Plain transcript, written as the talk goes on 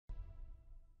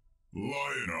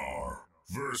Lionar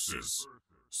versus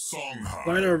Songhai.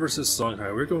 Lionar versus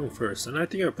Songhai. We're going first, and I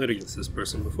think I've played against this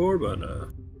person before, but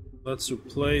let's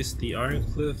replace the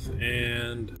Ironcliff,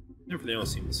 and everything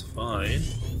else seems fine.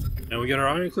 And we got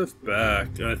our Ironcliff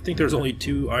back. I think there's only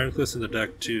 2 Ironcliffs in the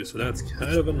deck too, so that's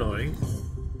kind of annoying.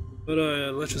 But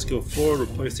let's just go forward,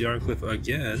 replace the Ironcliff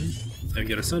again, and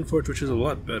get a Sunforge, which is a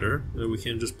lot better. We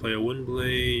can just play a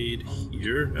Windblade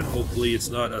here, and hopefully it's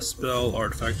not a spell,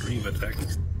 artifact, or even attack.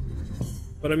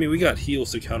 But I mean, we got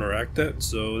heals to counteract that,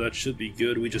 so that should be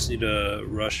good. We just need to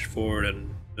rush forward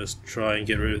and just try and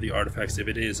get rid of the artifacts if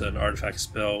it is an artifact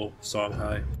spell,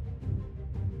 Songhai.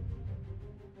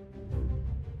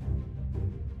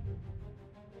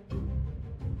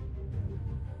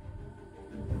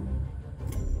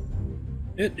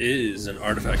 It is an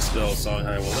artifact spell,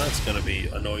 Songhai. Well, that's going to be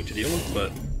annoying to deal with,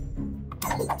 but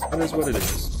that is what it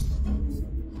is.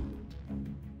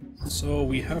 So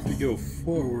we have to go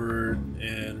forward,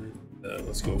 and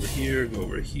let's go over here, go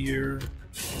over here.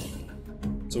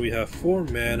 So we have 4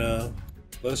 mana.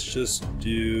 Let's just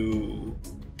do...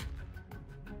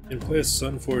 We can play a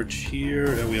Sunforge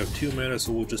here, and we have 2 mana,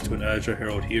 so we'll just do an Agile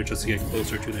Herald here just to get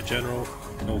closer to the general.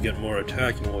 And we'll get more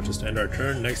attack, and we'll just end our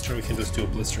turn. Next turn we can just do a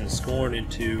Blistering Scorn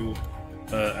into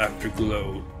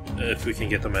Afterglow, if we can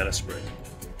get the Mana Spring.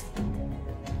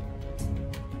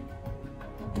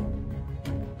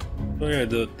 Okay,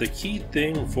 the key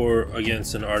thing for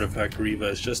against an Artifact Riva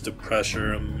is just to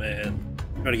pressure him and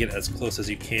try to get as close as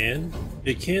you can.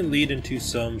 It can lead into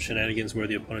some shenanigans where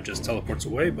the opponent just teleports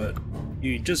away, but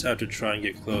you just have to try and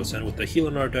get close. And with the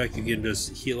Healar deck, you can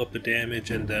just heal up the damage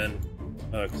and then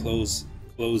close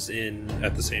in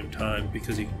at the same time,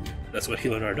 because that's what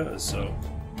Healar does. So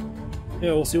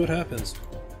yeah, we'll see what happens.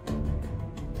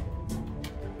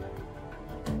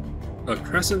 A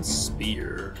Crescent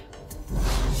Spear.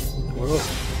 Well,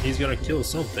 he's gonna kill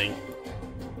something.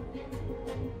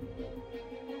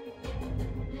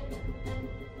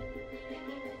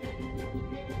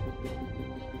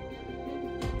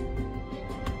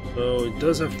 So it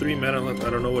does have 3 mana left. I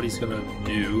don't know what he's gonna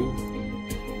do.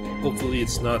 Hopefully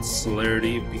it's not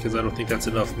Celerity, because I don't think that's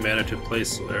enough mana to play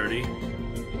Celerity.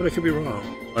 But I could be wrong.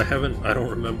 I don't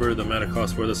remember the mana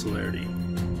cost for the Celerity.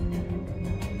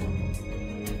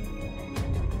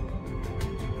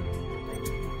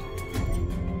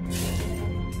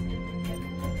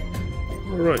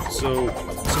 Alright, so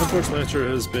Sunforge Lancer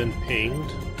has been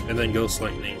pinged, and then Ghost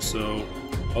Lightning, so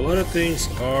a lot of things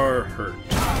are hurt.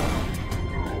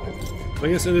 I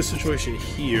guess in this situation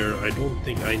here, I don't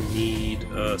think I need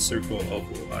a Circle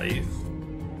of Life.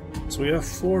 So we have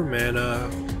 4 mana.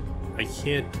 I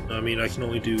can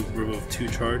only remove 2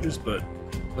 charges, but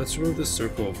let's remove the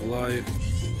Circle of Life.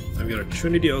 I've got a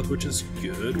Trinity Oath, which is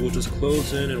good. We'll just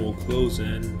close in and we'll close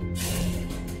in.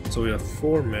 So we have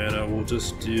 4 mana. We'll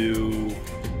just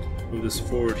move this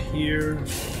forward here.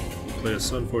 We'll play a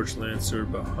Sunforge Lancer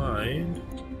behind.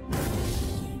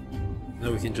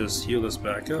 Then we can just heal this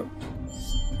back up.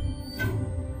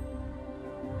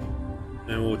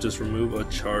 And we'll just remove a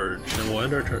charge, and we'll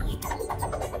end our turn.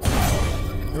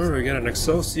 Alright, we got an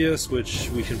Excelsious, which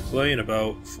we can play in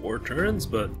about 4 turns,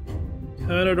 but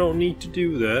kinda don't need to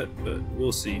do that, but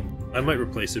we'll see. I might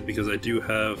replace it because I do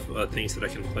have things that I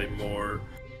can play more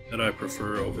that I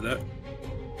prefer over that.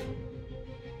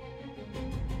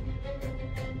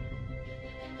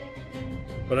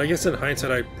 But I guess in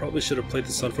hindsight, I probably should have played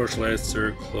the Sunforge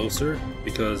Lancer closer,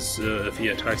 because if he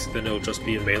attacks it, then it'll just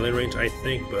be in melee range, I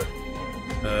think, but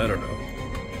I don't know.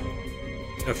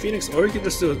 A Phoenix, or you can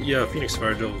just do, yeah, Phoenix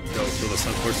Fire will kill the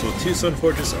Sunforge, so 2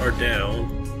 Sunforges are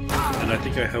down, and I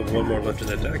think I have 1 more left in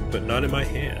the deck, but not in my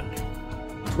hand.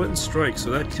 Twin Strike, so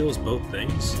that kills both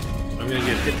things. I'm gonna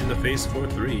get hit in the face for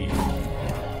 3.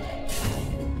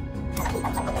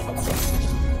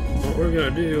 What we're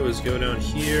gonna do is go down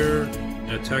here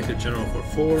and attack the general for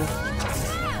 4.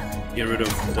 Get rid of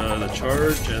the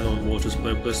charge, and then we'll just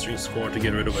play Blistering Scorn to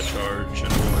get rid of a charge,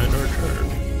 and we'll end our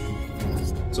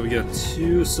turn. So we got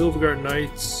 2 Silverguard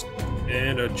Knights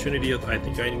and a Trinity Oath. I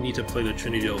think I need to play the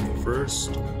Trinity Oath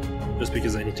first, just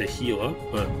because I need to heal up,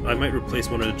 but I might replace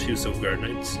one of the 2 Silverguard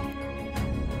Knights.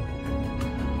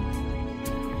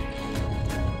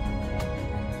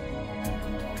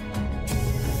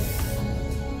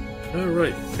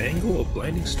 Alright, Bangle of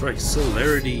Blinding Strike,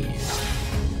 Celerity.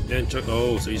 And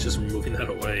oh, so he's just moving that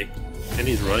away. And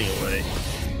he's running away.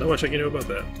 Not much I can do about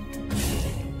that.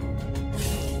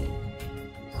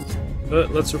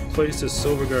 But let's replace this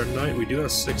Silverguard Knight. We do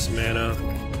have 6 mana.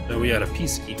 And we had a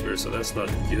Peacekeeper, so that's not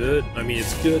good. I mean,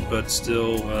 it's good, but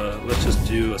still, let's just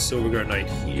do a Silverguard Knight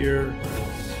here.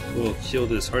 We'll kill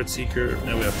this Heartseeker,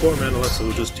 and we have 4 mana left, so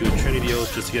we'll just do a Trinity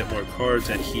Oath just to get more cards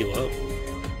and heal up.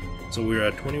 So we're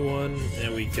at 21,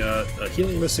 and we got a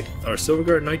Healing Mystic, our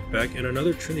Silverguard Knight back, and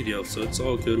another Trinity Oath, so it's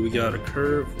all good. We got a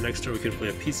Curve, next turn we can play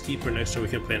a Peacekeeper, next turn we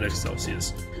can play an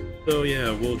Excelsious. So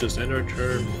yeah, we'll just end our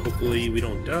turn, hopefully we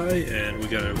don't die, and we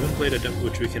got a Windblade Adept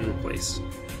which we can replace.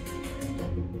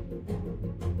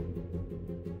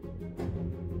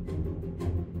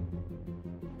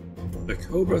 The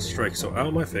Cobra Strike, so out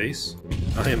of my face,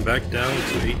 I am back down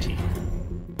to 18.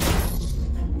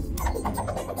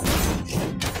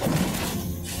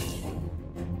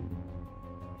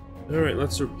 Alright,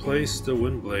 let's replace the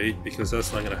Windblade, because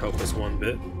that's not going to help us one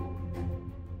bit.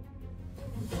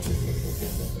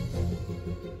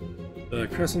 The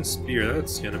Crescent Spear,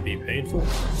 that's going to be painful.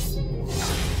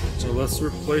 So let's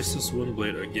replace this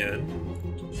Windblade again.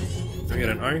 We got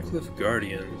an Ironcliff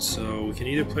Guardian, so we can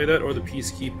either play that or the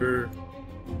Peacekeeper.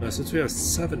 Since we have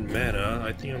 7 mana,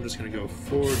 I think I'm just going to go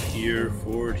forward here,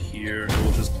 and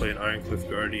we'll just play an Ironcliff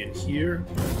Guardian here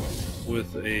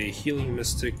with a Healing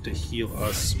Mystic to heal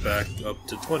us back up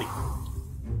to 20.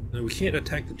 Now, we can't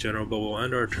attack the General, but we'll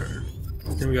end our turn.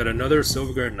 Then we got another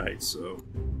Silverguard Knight, so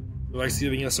he likes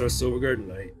giving us our Silverguard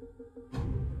Knight.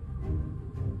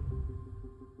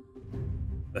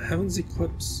 The Heaven's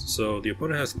Eclipse, so the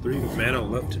opponent has 3 mana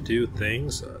left to do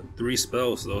things, 3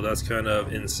 spells, though that's kind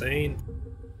of insane.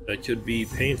 That could be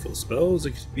painful spells,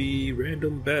 it could be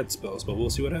random bad spells, but we'll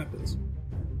see what happens.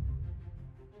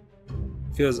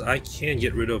 Because I can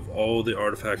get rid of all the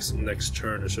artifacts next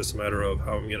turn, it's just a matter of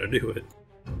how I'm going to do it.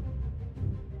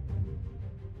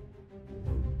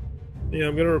 Yeah,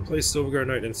 I'm going to replace Silverguard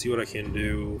Knight and see what I can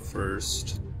do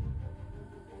first.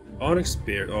 Onyx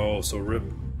Bear, oh, so rip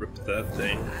that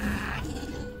thing.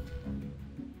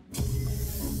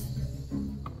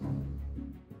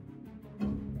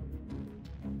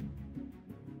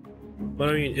 But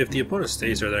I mean, if the opponent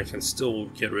stays there, then I can still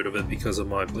get rid of it because of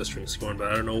my Blistering Scorn,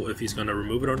 but I don't know if he's going to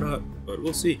remove it or not, but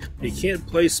we'll see. He can't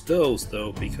play spells,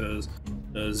 though, because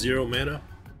 0 mana,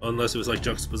 unless it was like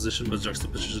Juxtaposition, but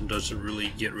Juxtaposition doesn't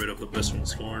really get rid of the Blistering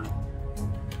Scorn.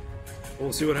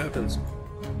 We'll see what happens.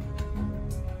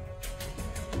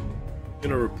 I'm going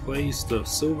to replace the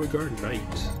Silverguard Knight.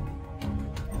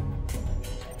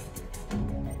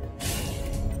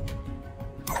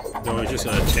 No, he's just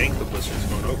gonna tank the Blistering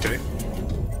Scorn, okay.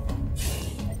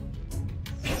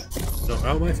 So,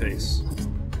 out of my face.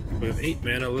 We have 8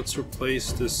 mana, let's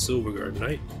replace this Silverguard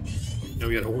Knight. Now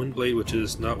we got a Windblade, which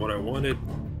is not what I wanted.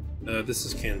 This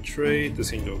is can trade, this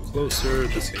can go closer,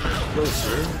 this can go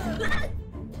closer.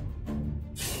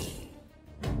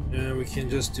 And we can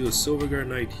just do a Silverguard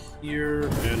Knight here,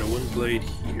 and a Windblade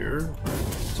here.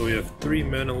 So we have 3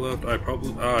 mana left.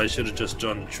 I should have just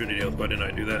done Trinity Oath, why didn't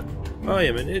I do that? I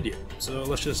am an idiot. So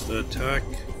let's just attack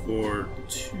for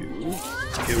 2.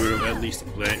 Get rid of at least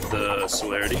the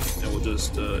Celerity, and we'll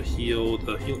just heal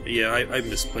the heal. Yeah, I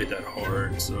misplayed that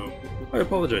hard, so I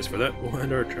apologize for that. We'll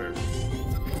end our turn.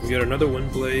 We got another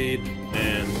Windblade,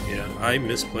 and yeah, I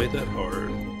misplayed that hard.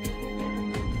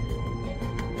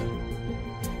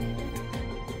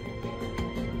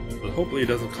 Hopefully it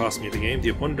doesn't cost me the game. The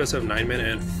opponent does have 9 mana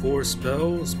and 4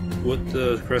 spells with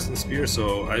the Crescent Spear,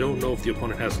 so I don't know if the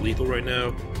opponent has lethal right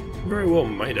now. Very well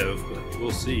might have, but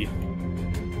we'll see.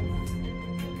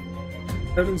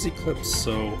 Heaven's Eclipse,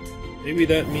 so maybe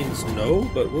that means no,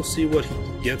 but we'll see what he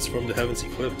gets from the Heaven's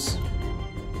Eclipse.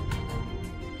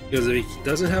 Because if he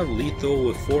doesn't have lethal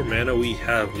with 4 mana, we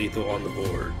have lethal on the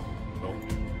board. So,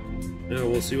 yeah,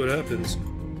 we'll see what happens.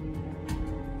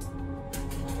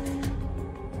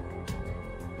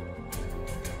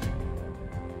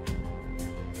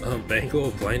 Bangle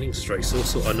of Blinding Strike,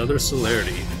 so another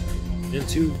Celerity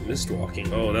into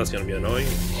Mistwalking. Oh, that's gonna be annoying,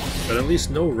 but at least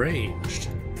no ranged.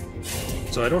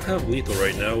 So I don't have lethal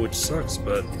right now, which sucks,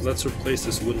 but let's replace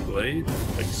this Windblade,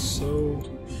 like so.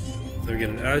 Then we get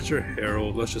an Azure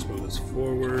Herald, let's just move this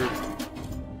forward.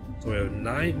 So we have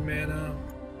 9 mana.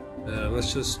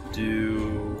 Let's just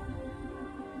do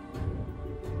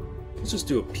a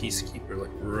Peacekeeper,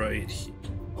 like right here.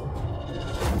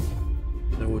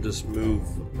 Then we'll just move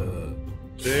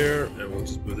there, and we'll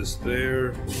just move this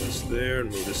there, move this there, and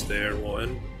move this there, and we'll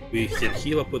end. We can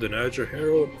heal up with an Azure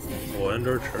Herald, and we'll end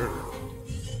our turn.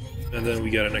 And then we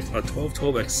got a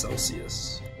 12/12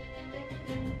 Excelsious.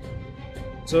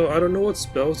 So I don't know what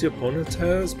spells the opponent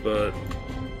has, but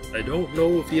I don't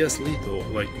know if he has lethal.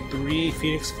 Like 3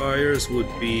 Phoenix Fires would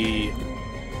be,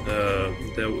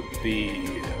 that would be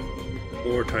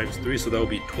 4 times 3, so that would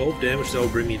be 12 damage. That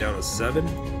would bring me down to 7.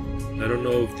 I don't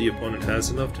know if the opponent has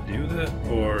enough to do that,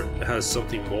 or has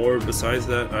something more besides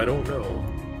that, I don't know.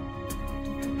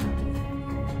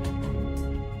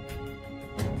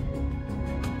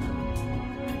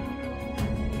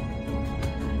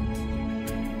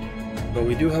 But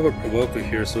we do have a Provoker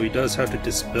here, so he does have to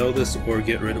dispel this or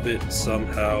get rid of it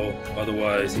somehow,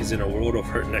 otherwise he's in a world of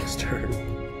hurt next turn.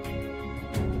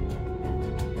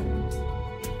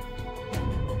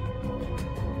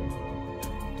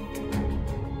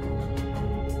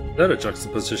 Is that a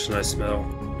juxtaposition I smell?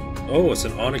 Oh, it's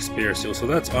an Onyx Bear Seal, so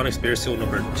that's Onyx Bear Seal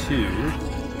number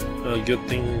 2. Good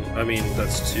thing, I mean,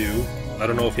 that's 2. I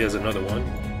don't know if he has another one.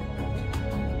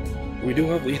 We do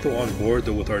have lethal on board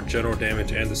though with our general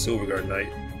damage and the Silverguard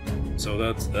Knight. So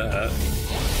that's that.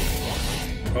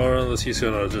 Or unless he's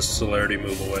gonna just celerity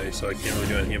move away, so I can't really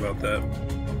do anything about that.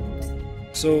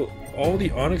 So all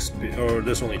the Onyx, or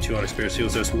there's only 2 Onyx Bear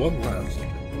Seals, there's 1 left.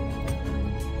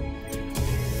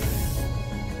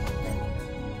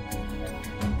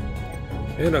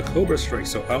 And a Cobra Strike,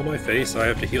 so out my face, I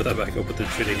have to heal that back up with the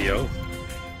Trinity O.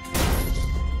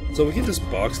 So we can just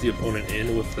box the opponent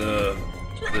in with the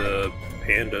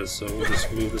pandas, so we'll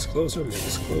just move this closer, move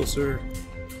this closer,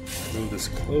 move this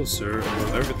closer,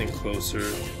 move everything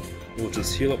closer. We'll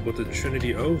just heal up with the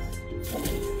Trinity Oath.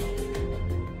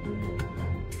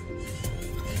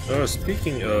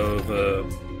 Speaking of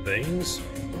things,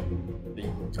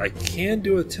 I can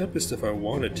do a Tempest if I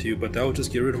wanted to, but that would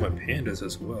just get rid of my pandas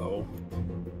as well.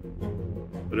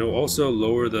 But it will also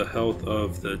lower the health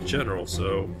of the general,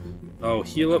 so I'll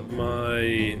heal up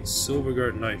my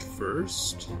Silverguard Knight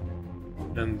first,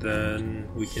 and then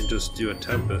we can just do a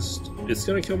Tempest. It's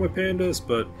gonna kill my pandas,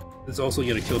 but it's also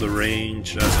gonna kill the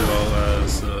range as well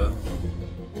as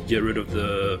get rid of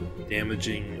the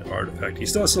damaging artifact. He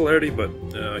still has celerity, but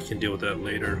I can deal with that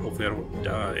later. Hopefully I don't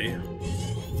die.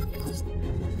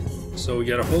 So we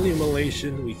got a Holy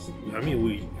Immolation. We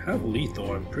have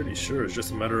lethal, I'm pretty sure. It's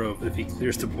just a matter of if he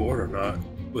clears the board or not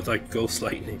with like Ghost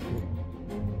Lightning.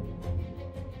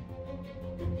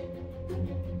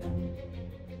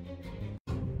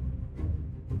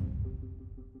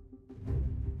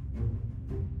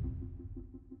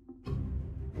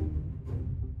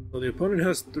 So the opponent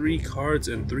has 3 cards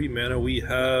and 3 mana. We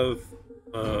have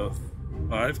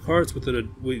 5 cards with it,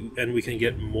 and we can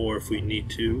get more if we need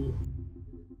to.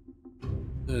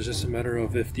 It's just a matter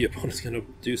of if the opponent's gonna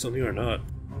do something or not.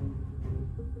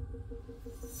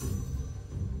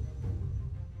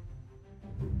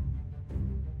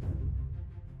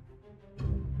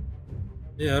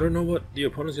 Yeah, I don't know what the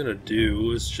opponent's gonna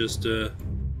do. It's just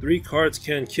 3 cards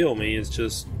can kill me. It's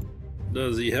just,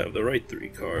 does he have the right 3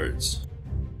 cards?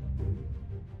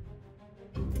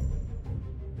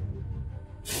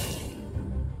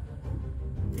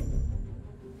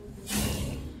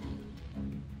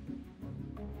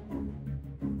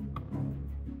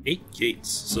 Eight gates,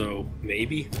 so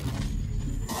maybe.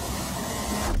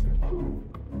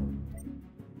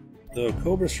 The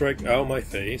Cobra Strike out of my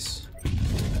face.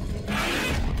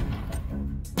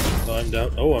 So I'm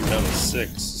down. Oh, I'm down to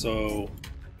 6. So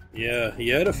yeah, he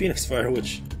had a Phoenix Fire,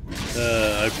 which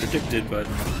I predicted, but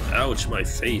ouch, my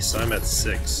face. I'm at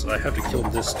 6. I have to kill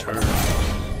him this turn.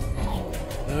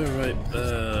 Alright,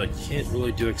 I can't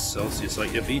really do Excelsious.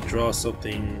 Like, if he draws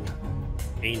something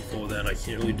painful, then I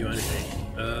can't really do anything.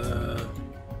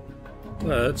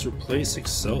 Let's replace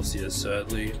Excelsius,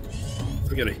 sadly.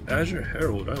 We got an Azure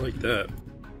Herald, I like that.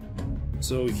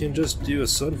 So we can just do a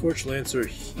Sunforged Lancer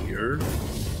here,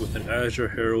 with an Azure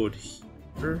Herald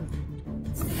here.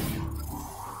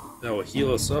 That will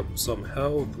heal us up some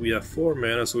health. We have 4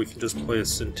 mana, so we can just play a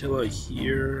Scintilla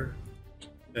here.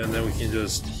 And then we can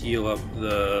just heal up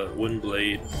the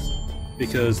Windblade.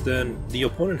 Because then the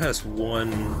opponent has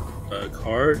 1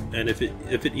 card, and if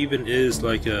it even is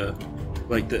like the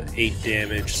 8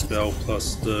 damage spell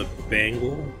plus the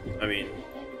Bangle, I mean,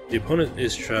 the opponent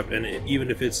is trapped, and even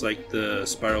if it's like the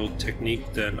Spiral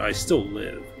Technique, then I still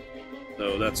live.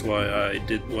 So that's why I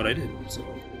did what I did. So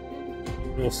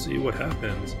we'll see what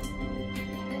happens.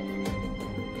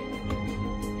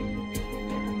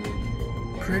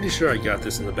 Pretty sure I got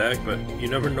this in the bag, but you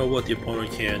never know what the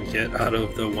opponent can get out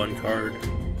of the 1 card.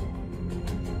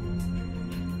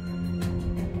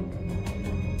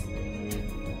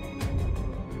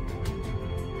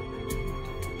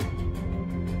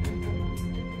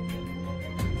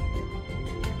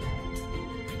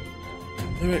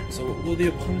 Alright, so what will the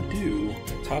opponent do?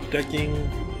 Top decking,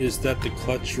 is that the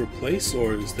clutch replace,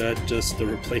 or is that just the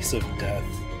replace of death?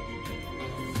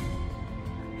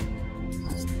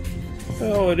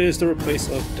 Oh, it is the replace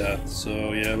of death,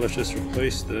 so yeah, let's just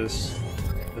replace this.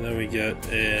 And then we get,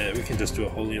 we can just do a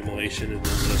Holy Immolation and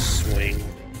then just swing.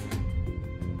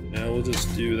 Now we'll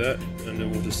just do that, and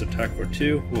then we'll just attack for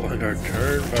 2. We'll end our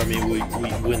turn. I mean, we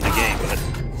win the game, but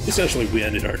essentially we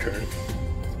ended our turn.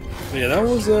 But yeah, that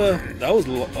was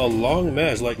a long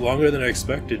match, like longer than I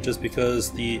expected, just because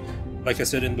the like I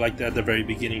said at the very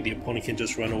beginning, the opponent can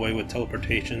just run away with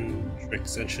teleportation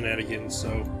tricks and shenanigans.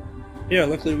 So yeah,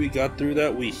 luckily we got through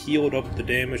that. We healed up the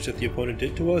damage that the opponent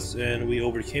did to us, and we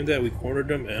overcame that. We cornered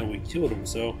them and we killed them.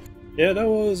 So yeah, that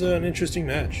was an interesting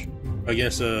match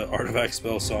against Artifact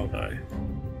Spell Songhai.